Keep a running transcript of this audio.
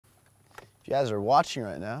If you guys are watching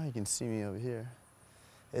right now, you can see me over here.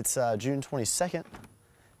 It's June 22nd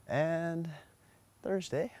and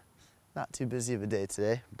Thursday. Not too busy of a day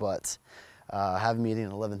today, but I have a meeting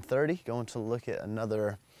at 11:30, going to look at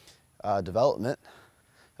another development,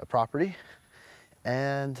 a property,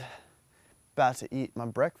 and about to eat my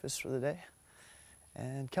breakfast for the day.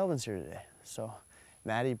 And Kelvin's here today. So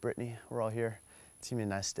Maddie, Brittany, we're all here. It's gonna be a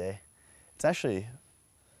nice day. It's actually,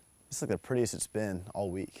 it's like the prettiest it's been all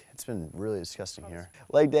week. It's been really disgusting here.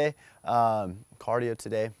 Leg day, cardio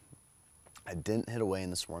today. I didn't hit a weigh-in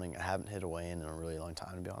this morning. I haven't hit a weigh-in in a really long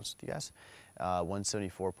time, to be honest with you guys.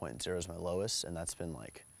 174.0 is my lowest, and that's been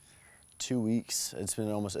like 2 weeks. It's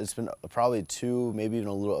been probably 2, maybe even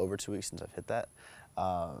a little over 2 weeks since I've hit that.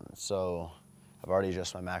 So I've already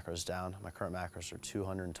adjusted my macros down. My current macros are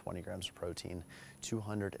 220 grams of protein,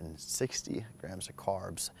 260 grams of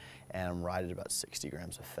carbs, and I'm right at about 60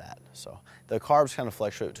 grams of fat. So the carbs kind of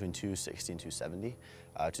fluctuate between 260 and 270,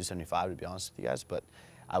 275 to be honest with you guys, but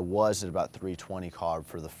I was at about 320 carb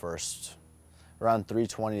for the first, around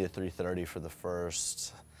 320 to 330 for the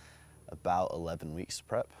first about 11 weeks of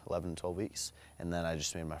prep, 11 to 12 weeks. And then I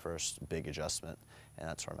just made my first big adjustment, and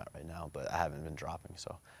that's where I'm at right now, but I haven't been dropping.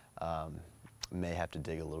 So may have to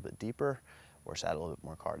dig a little bit deeper or just add a little bit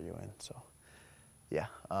more cardio in. So yeah,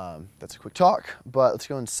 that's a quick talk, but let's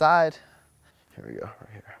go inside. Here we go,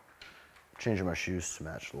 right here. Changing my shoes to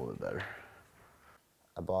match a little bit better.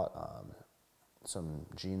 I bought some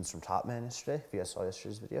jeans from Top Man yesterday, if you guys saw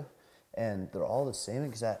yesterday's video, and they're all the same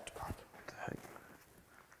exact, what the heck?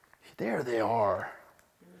 There they are.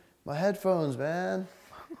 My headphones, man.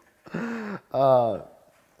 They're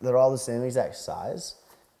all the same exact size,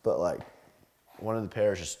 but like one of the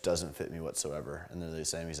pairs just doesn't fit me whatsoever, and they're the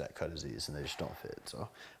same exact cut as these, and they just don't fit. So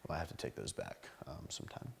I might have to take those back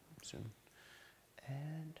sometime soon.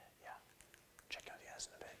 And yeah, check out you guys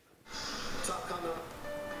in a bit. Top coming up.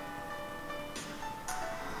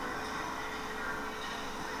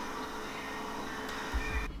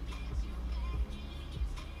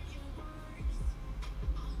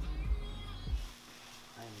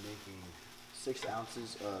 I'm making 6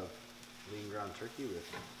 ounces of lean ground turkey with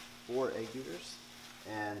 4 egg beaters,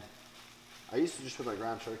 and I used to just put my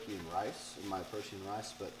ground turkey in rice, in my protein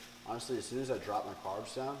rice, but honestly, as soon as I drop my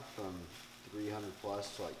carbs down from 300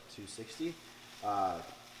 plus to like 260, I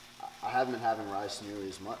haven't been having rice nearly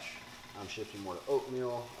as much. I'm shifting more to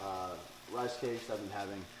oatmeal, rice cakes. I've been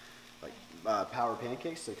having like power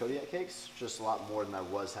pancakes, the Kodiak cakes, just a lot more than I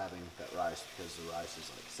was having that rice, because the rice is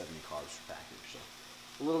like 70 carbs per package, so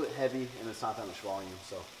a little bit heavy, and it's not that much volume.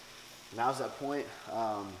 So now's that point,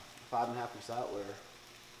 5.5 weeks out, where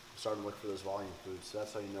I'm starting to look for those volume foods. So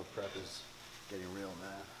that's how you know prep is getting real,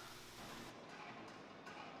 man.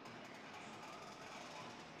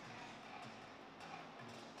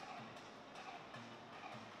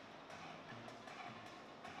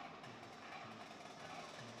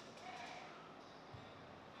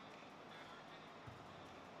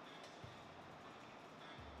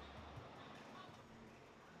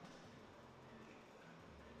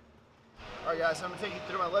 All right, guys, I'm gonna take you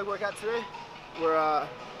through my leg workout today. We're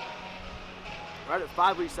right at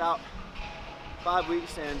 5 weeks out, 5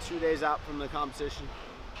 weeks and 2 days out from the competition.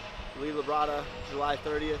 Leave Labrada, July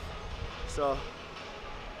 30th. So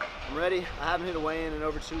I'm ready. I haven't hit a weigh-in in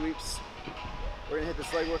over 2 weeks. We're gonna hit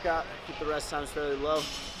this leg workout, keep the rest times fairly low.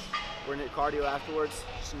 We're gonna hit cardio afterwards,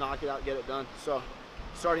 just knock it out, get it done. So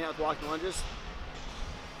starting out with walking lunges,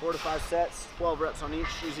 4 to 5 sets, 12 reps on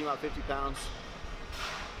each, using about 50 pounds.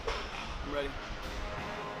 I'm ready.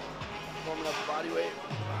 Warming up the body weight,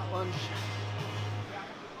 lunge.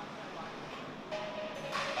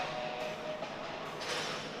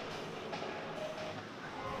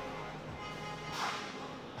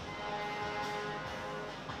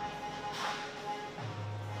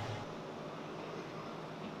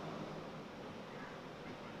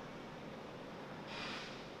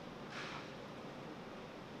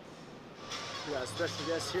 We got a special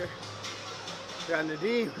guest here. We got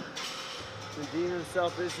Nadeem. Nadeem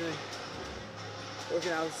himself is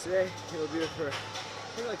working out today. He'll be here for I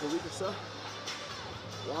think like a week or so.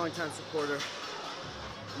 Long-time supporter,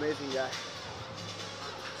 amazing guy.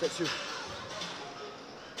 Set 2.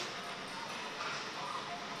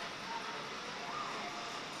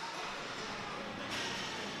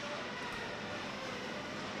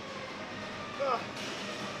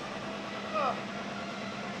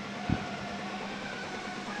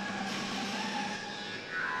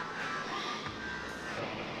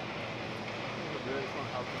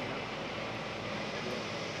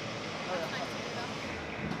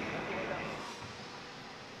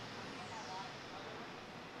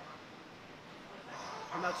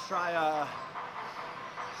 I'm about to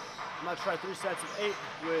try 3 sets of 8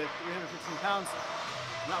 with 315 pounds.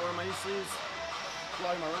 I'm not wearing my knee sleeves,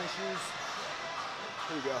 flogging my running shoes.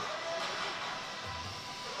 Here we go.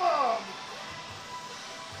 Oh.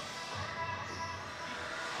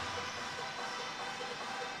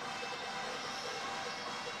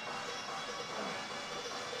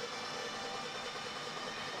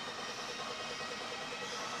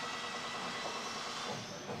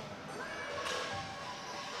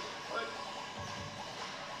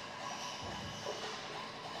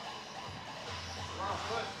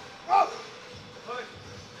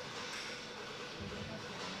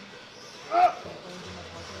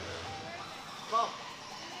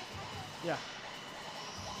 Yeah.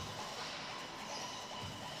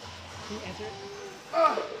 Can you answer it?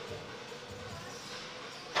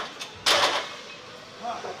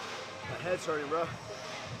 My head's hurting, bro.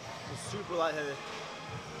 I'm super lightheaded.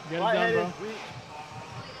 Get it Lightheaded, done, bro. weak.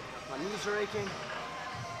 My knees are aching.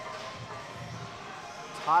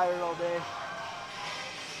 Tired all day.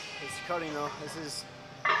 It's cutting though. This is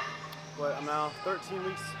what I'm now 13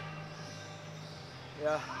 weeks.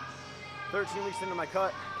 Yeah, 13 weeks into my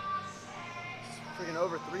cut. It's freaking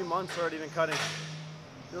over 3 months already been cutting.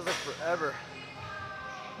 Feels like forever.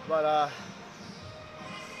 But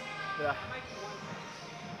yeah,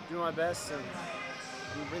 doing my best and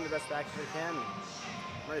I'm gonna bring the best back as I can.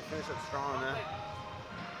 I'm ready to finish up strong, man.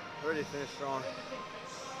 Ready to finish strong.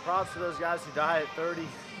 Props to those guys who die at 30,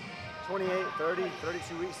 28, 30,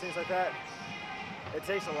 32 weeks, things like that. It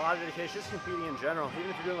takes a lot of dedication, just competing in general, even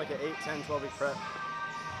if you're doing like an 8, 10, 12 week prep.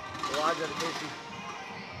 A lot of dedication,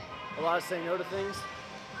 a lot of saying no to things.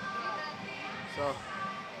 So,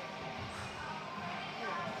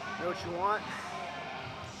 know what you want,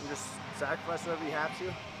 and just sacrifice whatever you have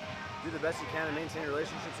to. Do the best you can to maintain your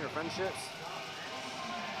relationships and your friendships.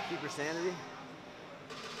 Keep your sanity,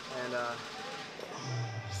 and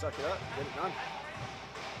suck it up, get it done.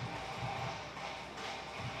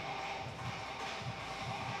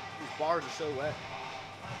 These bars are so wet.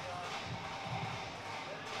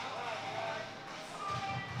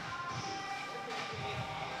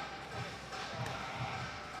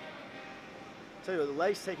 Tell you what, the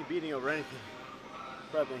legs take a beating over anything.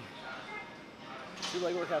 Prepping. 2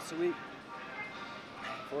 leg workouts a week,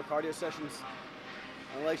 4 cardio sessions.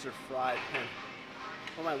 My legs are fried. And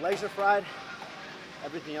when my legs are fried,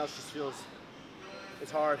 everything else just feels,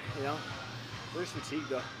 it's hard, you know? We're just fatigued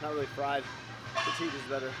though, not really fried. Fatigued is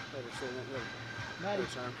better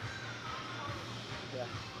term. Yeah.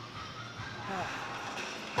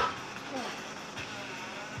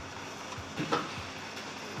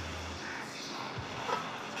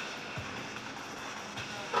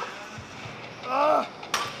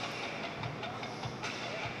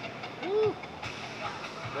 Woo.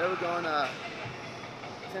 There we're going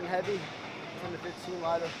 10 heavy, 10 to 15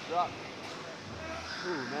 lighter drop.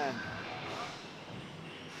 Ooh, man.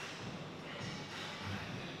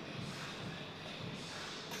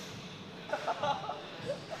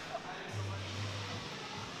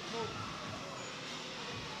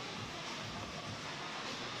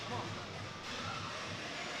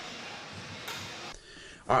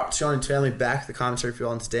 Alright, Sean and family, back at the commentary for you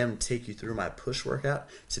all, and today I'm going to take you through my push workout.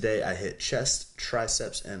 Today I hit chest,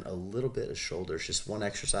 triceps, and a little bit of shoulders. Just one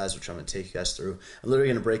exercise, which I'm going to take you guys through. I'm literally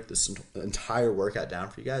going to break this entire workout down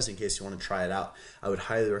for you guys in case you want to try it out. I would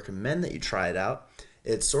highly recommend that you try it out.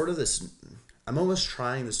 It's sort of this, I'm almost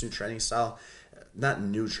trying this new training style. Not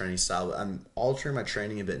new training style, but I'm altering my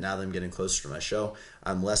training a bit now that I'm getting closer to my show.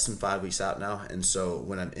 I'm less than 5 weeks out now, and so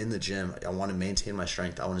when I'm in the gym, I want to maintain my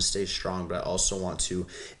strength. I want to stay strong, but I also want to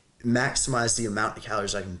maximize the amount of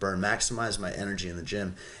calories I can burn, maximize my energy in the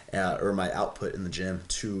gym, or my output in the gym,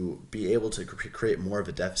 to be able to create more of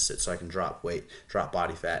a deficit so I can drop weight, drop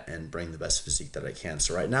body fat, and bring the best physique that I can.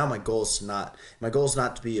 So right now my goal is not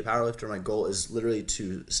to be a powerlifter. My goal is literally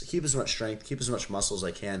to keep as much strength, keep as much muscle as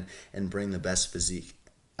I can, and bring the best physique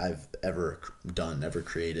I've ever done, ever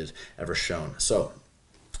created, ever shown. So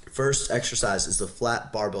first exercise is the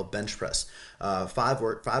flat barbell bench press. 5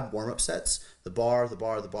 warm-up sets. The bar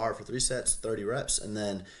for 3 sets, 30 reps, and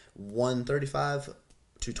then 135,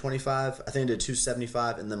 225. I think I did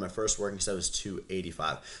 275, and then my first working set was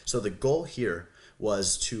 285. So the goal here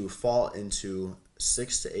was to fall into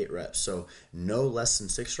 6 to 8 reps. So no less than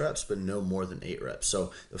 6 reps, but no more than 8 reps.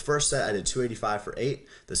 So the first set I did 285 for 8.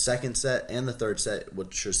 The second set and the third set,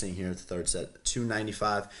 what you're seeing here, the third set,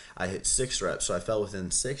 295. I hit 6 reps. So I fell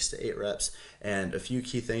within 6 to 8 reps. And a few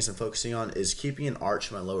key things I'm focusing on is keeping an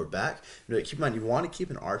arch in my lower back. Keep in mind, you want to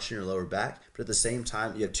keep an arch in your lower back, but at the same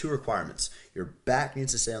time, you have 2 requirements. Your back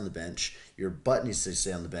needs to stay on the bench, your butt needs to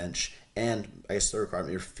stay on the bench, and I guess the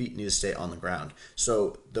requirement, your feet need to stay on the ground.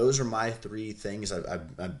 So those are my 3 things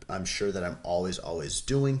I'm sure that I'm always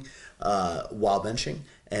doing while benching.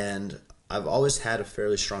 And I've always had a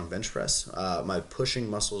fairly strong bench press. My pushing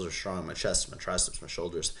muscles are strong, my chest, my triceps, my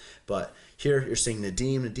shoulders. But here you're seeing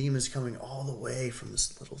Nadim. Nadim is coming all the way from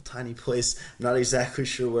this little tiny place. I'm not exactly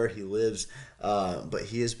sure where he lives, but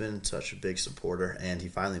he has been such a big supporter, and he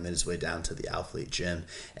finally made his way down to the Alphalete gym,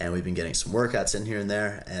 and we've been getting some workouts in here and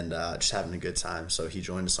there, and just having a good time. So he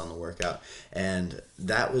joined us on the workout, and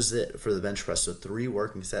that was it for the bench press. So 3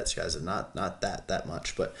 working sets, guys, and not that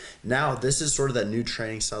much. But now this is sort of that new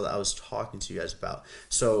training style that I was talking to you guys about.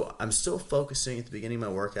 So I'm still focusing at the beginning of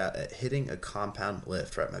my workout at hitting a compound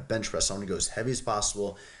lift, right? My bench press, I want to go as heavy as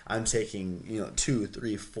possible. I'm taking 2,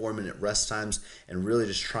 3, 4 minute rest times, and really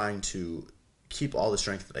just trying to keep all the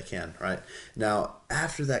strength that I can, right? Now,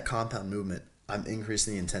 after that compound movement, I'm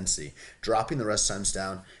increasing the intensity, dropping the rest times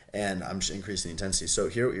down, and I'm just increasing the intensity. So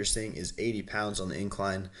here what you're seeing is 80 pounds on the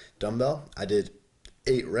incline dumbbell. I did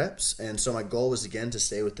 8 reps, and so my goal was again to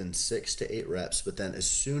stay within 6 to 8 reps, but then as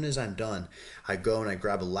soon as I'm done, I go and I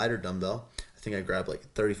grab a lighter dumbbell. I think I grabbed like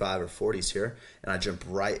 35 or 40s here, and I jump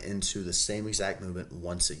right into the same exact movement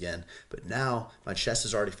once again. But now my chest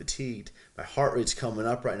is already fatigued, my heart rate's coming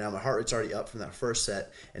up right now, my heart rate's already up from that first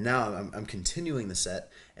set, and now I'm continuing the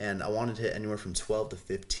set, and I wanted to hit anywhere from 12 to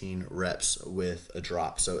 15 reps with a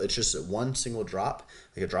drop. So it's just one single drop,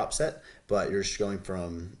 like a drop set, but you're just going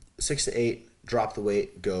from 6 to 8, drop the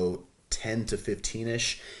weight, go 10 to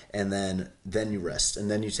 15-ish, and then you rest,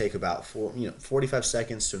 and then you take about 45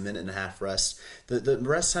 seconds to a minute and a half rest. The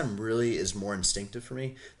rest time really is more instinctive for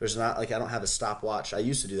me. There's not like, I don't have a stopwatch. I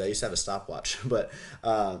used to do that. I used to have a stopwatch, but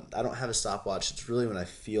I don't have a stopwatch. It's really when I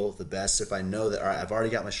feel the best. If I know that, all right, I've already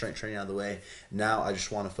got my strength training out of the way, now I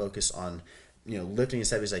just want to focus on lifting as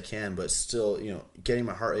heavy as I can, but still getting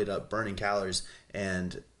my heart rate up, burning calories,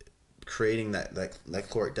 and creating that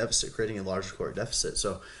caloric deficit, creating a larger caloric deficit.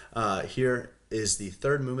 So here is the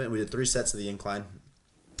 3rd movement. We did 3 sets of the incline.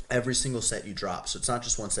 Every single set you drop. So it's not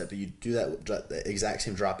just one set, but you do the exact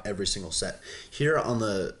same drop every single set. Here on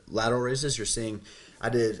the lateral raises, you're seeing I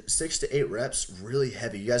did 6 to 8 reps, really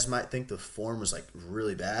heavy. You guys might think the form was like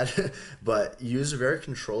really bad, but you use a very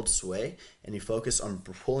controlled sway, and you focus on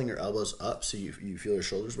pulling your elbows up so you feel your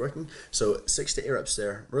shoulders working. So 6 to 8 reps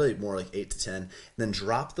there, really more like 8 to 10. And then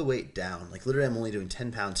drop the weight down. Like literally I'm only doing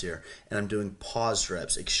 10 pounds here, and I'm doing paused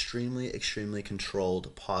reps, extremely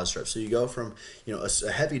controlled paused reps. So you go from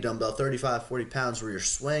a heavy dumbbell, 35, 40 pounds, where you're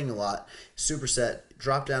swaying a lot, superset,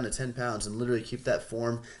 drop down to 10 pounds, and literally keep that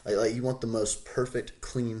form. Like you want the most perfect,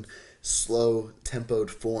 clean, slow tempoed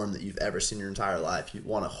form that you've ever seen in your entire life. You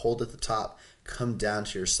want to hold at the top, come down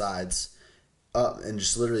to your sides, up, and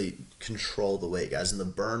just literally control the weight, guys. And the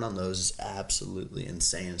burn on those is absolutely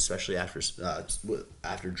insane, especially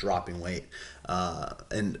after dropping weight.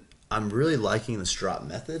 And I'm really liking this drop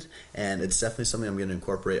method, and it's definitely something I'm going to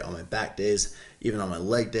incorporate on my back days, even on my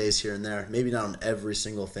leg days here and there. Maybe not on every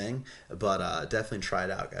single thing, but definitely try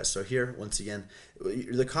it out, guys. So here, once again,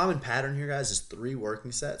 the common pattern here, guys, is 3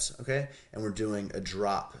 working sets, okay? And we're doing a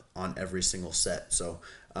drop on every single set. So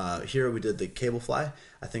here we did the cable fly.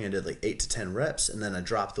 I think I did like 8 to 10 reps, and then I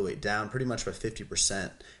dropped the weight down pretty much by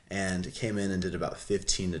 50%, and came in and did about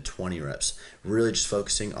 15 to 20 reps, really just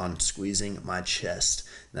focusing on squeezing my chest.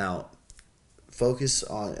 Now, focus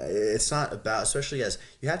on, it's not about, especially as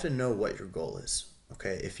you have to know what your goal is.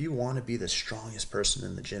 Okay, if you want to be the strongest person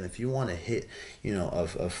in the gym, if you want to hit,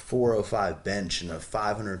 a 405 bench and a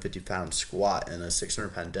 550-pound squat and a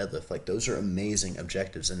 600-pound deadlift, like those are amazing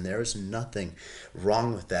objectives, and there is nothing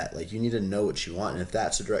wrong with that. Like, you need to know what you want, and if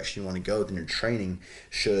that's the direction you want to go, then your training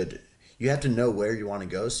should. You have to know where you want to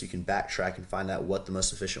go so you can backtrack and find out what the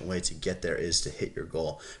most efficient way to get there is to hit your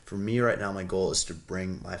goal. For me right now, my goal is to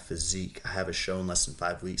bring my physique. I have a show in less than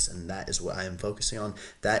 5 weeks, and that is what I am focusing on.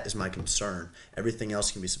 That is my concern. Everything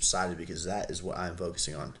else can be subsided because that is what I am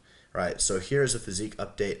focusing on. Right, so here's a physique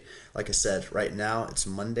update. Like I said, right now it's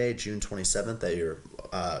Monday, June 27th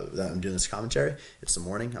that I'm doing this commentary. It's the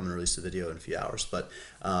morning. I'm gonna release the video in a few hours, but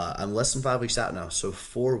I'm less than 5 weeks out now. So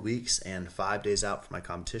 4 weeks and 5 days out for my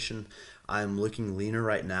competition. I'm looking leaner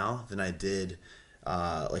right now than I did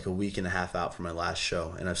like a week and a half out from my last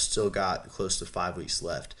show, and I've still got close to 5 weeks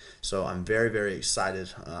left. So I'm very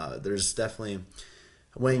excited. There's definitely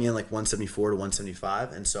weighing in like 174 to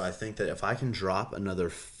 175, and so I think that if I can drop another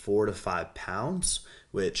 4 to 5 pounds,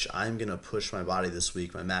 which I'm going to push my body this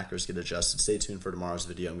week, my macros get adjusted. Stay tuned for tomorrow's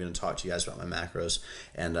video. I'm going to talk to you guys about my macros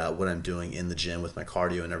and what I'm doing in the gym with my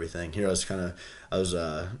cardio and everything. Here I was talking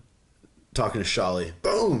to Shali,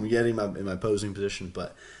 boom, getting in my posing position,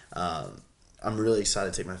 but I'm really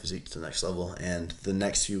excited to take my physique to the next level. And the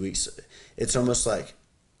next few weeks, it's almost like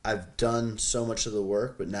I've done so much of the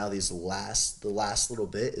work, but now the last little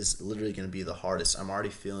bit is literally going to be the hardest. I'm already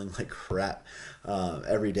feeling like crap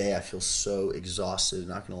every day. I feel so exhausted.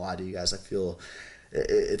 Not going to lie to you guys. I feel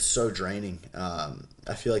it's so draining.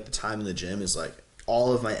 I feel like the time in the gym is like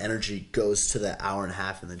all of my energy goes to that hour and a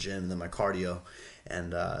half in the gym, and then my cardio.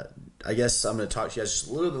 And I guess I'm going to talk to you guys just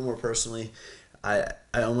a little bit more personally. I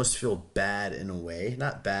almost feel bad in a way.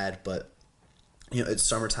 Not bad, but it's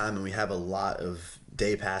summertime and we have a lot of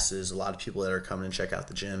day passes, a lot of people that are coming and check out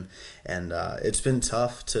the gym, and it's been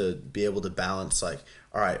tough to be able to balance, like,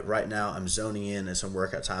 all right, right now I'm zoning in at some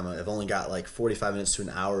workout time. I've only got like 45 minutes to an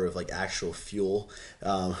hour of like actual fuel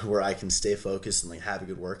where I can stay focused and like have a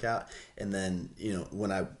good workout. And then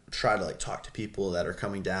when I try to like talk to people that are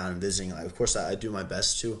coming down and visiting, like, of course I do my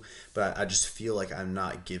best to, but I just feel like I'm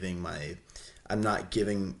not giving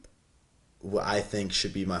what I think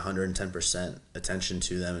should be my 110% attention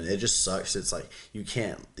to them, and it just sucks. It's like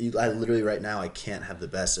I literally right now I can't have the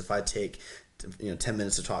best. If I take 10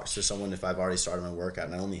 minutes to talk to someone, if I've already started my workout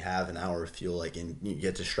and I only have an hour of fuel, like, and you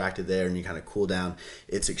get distracted there and you kind of cool down,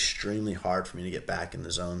 it's extremely hard for me to get back in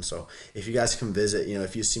the zone. So if you guys come visit,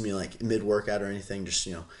 if you see me like mid workout or anything, just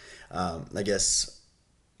I guess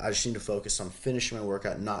I just need to focus on finishing my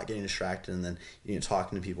workout, not getting distracted, and then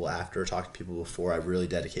talking to people after, talking to people before I really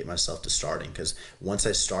dedicate myself to starting. Because once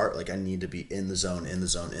I start, like, I need to be in the zone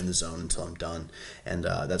until I'm done, and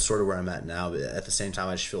that's sort of where I'm at now. But at the same time,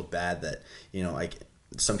 I just feel bad that like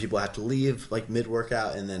some people have to leave like mid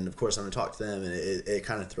workout, and then of course I'm gonna talk to them, and it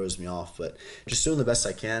kind of throws me off. But just doing the best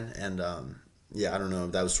I can, and I don't know.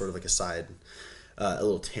 That was sort of like a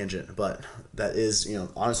little tangent, but that is,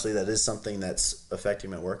 honestly, that is something that's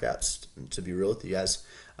affecting my workouts, to be real with you guys.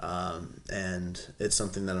 And it's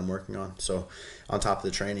something that I'm working on. So on top of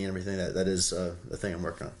the training and everything, that is the thing I'm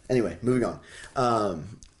working on. Anyway, moving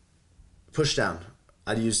on. Push down.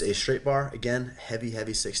 I'd use a straight bar, again,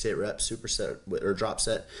 heavy 6 to 8 reps, superset or drop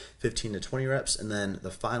set, 15 to 20 reps, and then the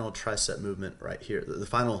final tricep movement right here. The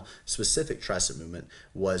final specific tricep movement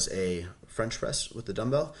was a French press with the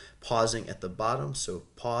dumbbell, pausing at the bottom. So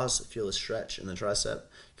pause, feel the stretch in the tricep,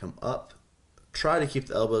 come up. Try to keep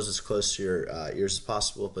the elbows as close to your ears as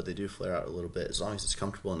possible, but they do flare out a little bit. As long as it's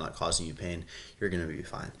comfortable and not causing you pain, you're going to be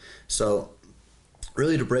fine. So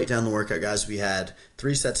really, to break down the workout, guys, we had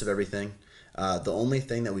 3 sets of everything. The only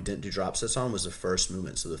thing that we didn't do drop sets on was the first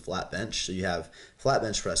movement, so the flat bench. So you have flat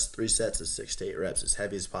bench press, 3 sets of 6 to 8 reps, as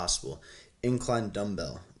heavy as possible. Incline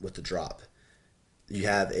dumbbell with the drop. You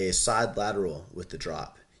have a side lateral with the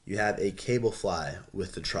drop. You have a cable fly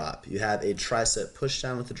with the drop. You have a tricep push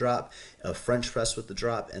down with the drop, a French press with the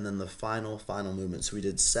drop, and then the final movement. So we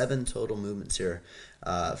did 7 total movements here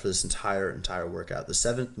for this entire workout. The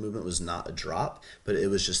 7th movement was not a drop, but it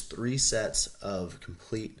was just 3 sets of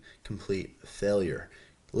complete failure.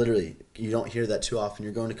 Literally, you don't hear that too often.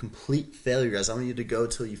 You're going to complete failure, guys. I want you to go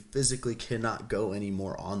till you physically cannot go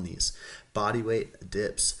anymore on these. Body weight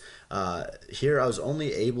dips. Here I was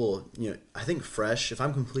only able, I think fresh, if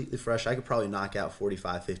I'm completely fresh, I could probably knock out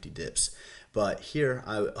 45, 50 dips. But here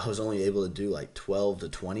I was only able to do like 12 to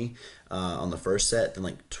 20 on the first set, then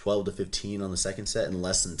like 12 to 15 on the second set, and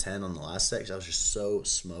less than 10 on the last set, because I was just so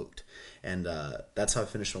smoked. And that's how I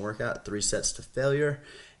finished my workout, 3 sets to failure.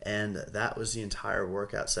 And that was the entire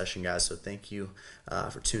workout session, guys. So thank you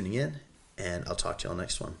for tuning in, and I'll talk to y'all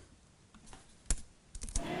next one.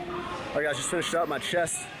 All right, guys, just finished up my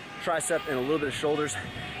chest, tricep, and a little bit of shoulders.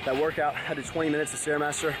 That workout, I did 20 minutes of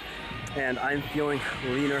Stairmaster, and I'm feeling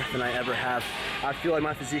leaner than I ever have. I feel like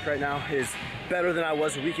my physique right now is better than I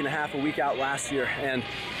was a week and a half, a week out last year, and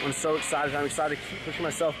I'm so excited. I'm excited to keep pushing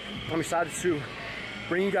myself. I'm excited to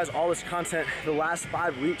bring you guys all this content the last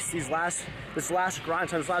 5 weeks, this last grind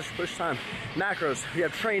time, this last push time, macros, we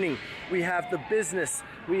have training, we have the business,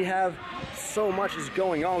 we have so much is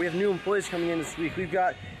going on. We have new employees coming in this week. We've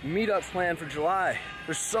got meetups planned for July.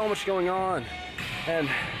 There's so much going on, and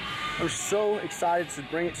I'm so excited to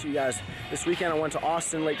bring it to you guys. This weekend I went to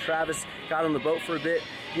Austin, Lake Travis, got on the boat for a bit,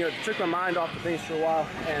 took my mind off the things for a while,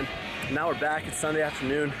 and now we're back. It's Sunday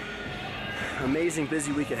afternoon. Amazing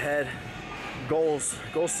busy week ahead. Goals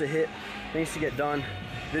to hit, things to get done,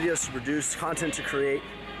 videos to produce, content to create,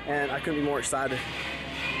 and I couldn't be more excited.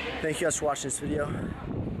 Thank you guys for watching this video.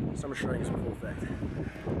 Summer shredding is in full effect.